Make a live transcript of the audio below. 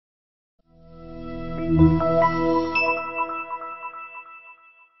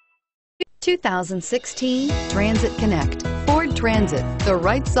2016 Transit Connect. Ford Transit, the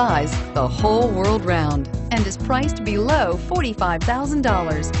right size the whole world round, and is priced below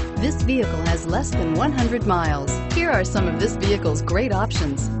 $45,000. This vehicle has less than 100 miles. Here are some of this vehicle's great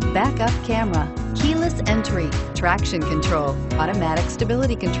options: backup camera, keyless entry, traction control, automatic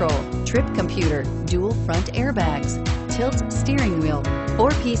stability control, trip computer, dual front airbags, tilt steering wheel,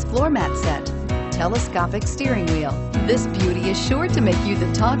 4-piece floor mat set, telescopic steering wheel. This beauty is sure to make you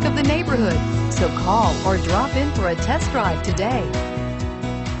the talk of the neighborhood. So call or drop in for a test drive today.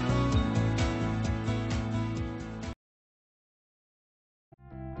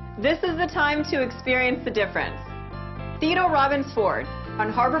 This is the time to experience the difference. Theodore Robins Ford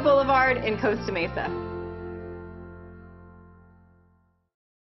on Harbor Boulevard in Costa Mesa.